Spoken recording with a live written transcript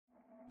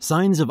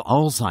Signs of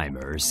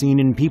Alzheimer seen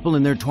in people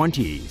in their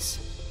 20s.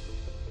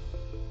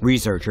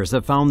 Researchers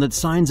have found that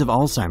signs of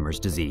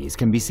Alzheimer's disease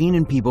can be seen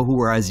in people who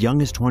are as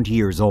young as 20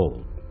 years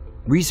old.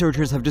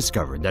 Researchers have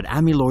discovered that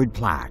amyloid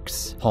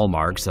plaques,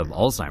 hallmarks of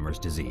Alzheimer's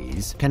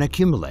disease, can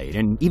accumulate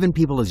in even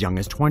people as young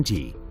as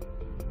 20.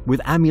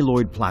 With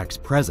amyloid plaques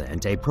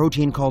present, a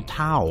protein called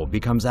tau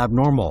becomes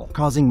abnormal,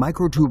 causing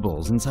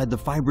microtubules inside the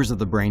fibers of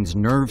the brain's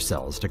nerve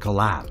cells to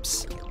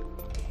collapse.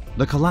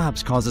 The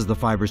collapse causes the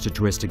fibers to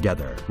twist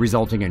together,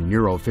 resulting in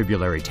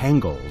neurofibrillary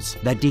tangles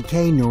that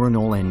decay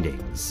neuronal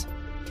endings.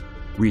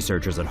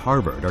 Researchers at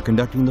Harvard are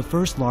conducting the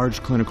first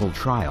large clinical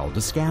trial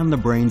to scan the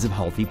brains of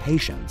healthy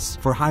patients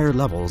for higher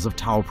levels of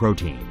tau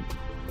protein.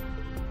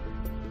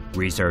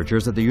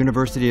 Researchers at the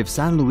University of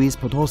San Luis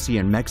Potosi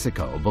in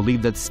Mexico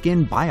believe that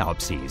skin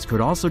biopsies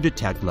could also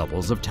detect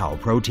levels of tau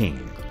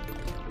protein.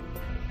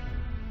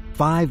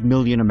 5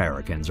 million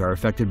Americans are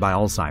affected by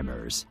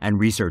Alzheimer's, and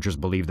researchers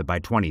believe that by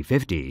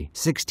 2050,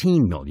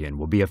 16 million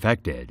will be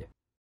affected.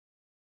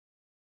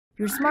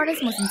 Your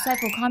smartest, most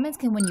insightful comments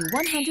can win you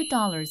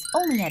 $100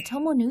 only at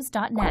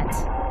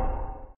TomoNews.net.